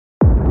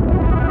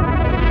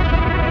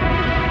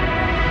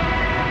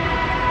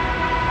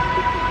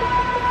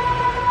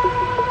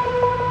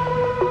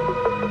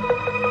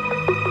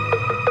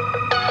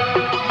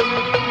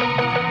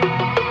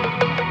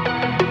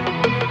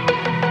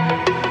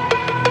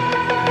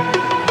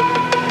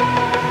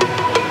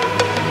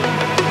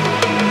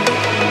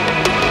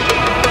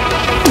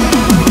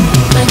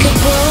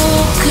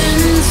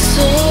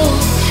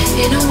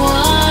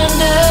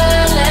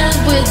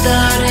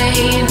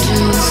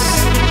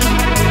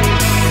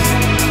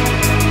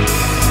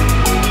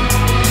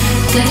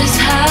That is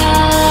how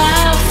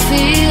I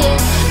feel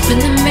when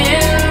the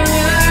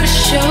mirror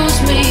shows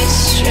me a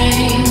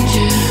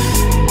stranger.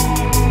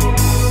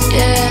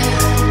 Yeah.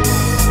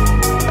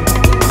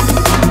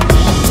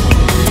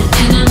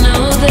 And I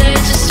know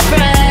they're just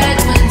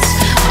fragments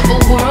of a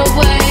world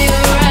where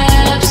your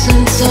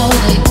absence all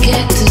I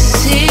get to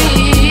see.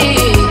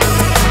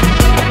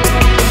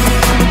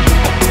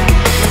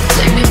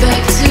 Take me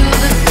back to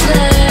the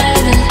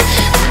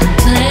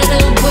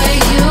planet where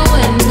you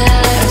and I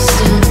are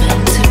still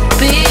meant to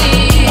be.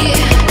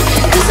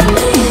 'Cause I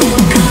need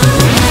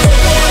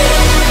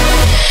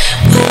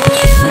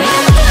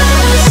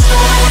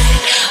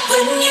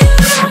when you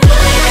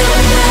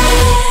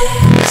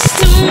next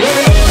to me.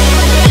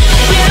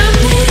 Yeah,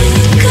 make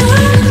a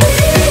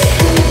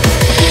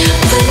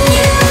when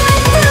you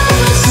by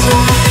my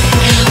side,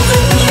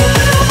 when you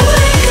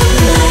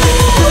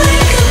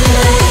wake up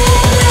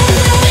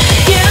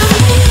yeah,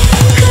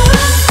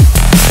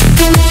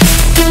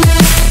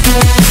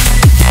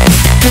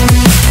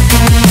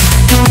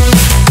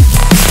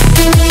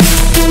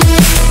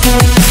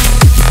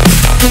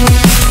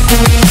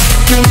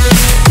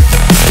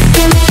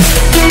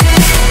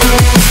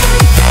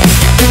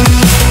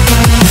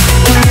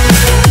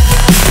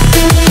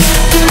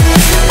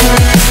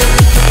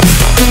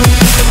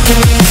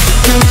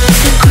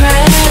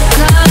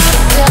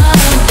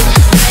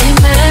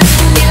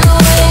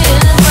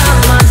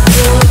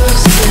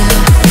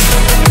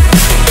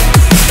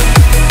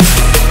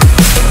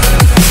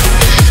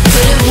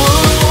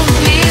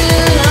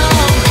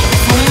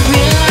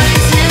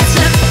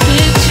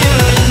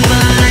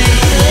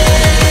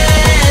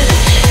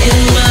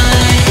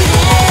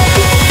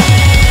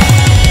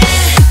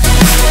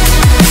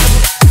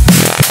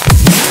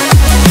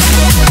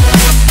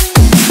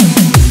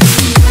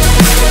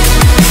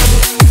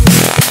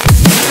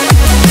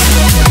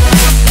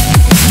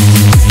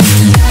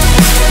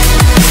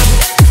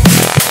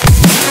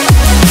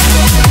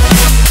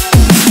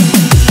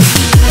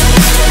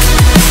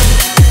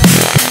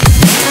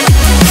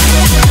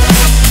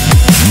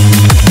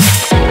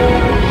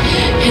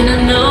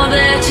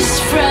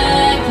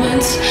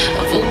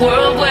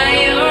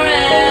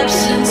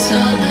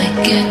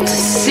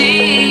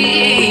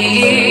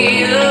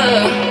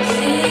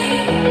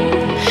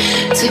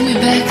 take me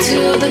back to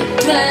the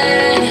place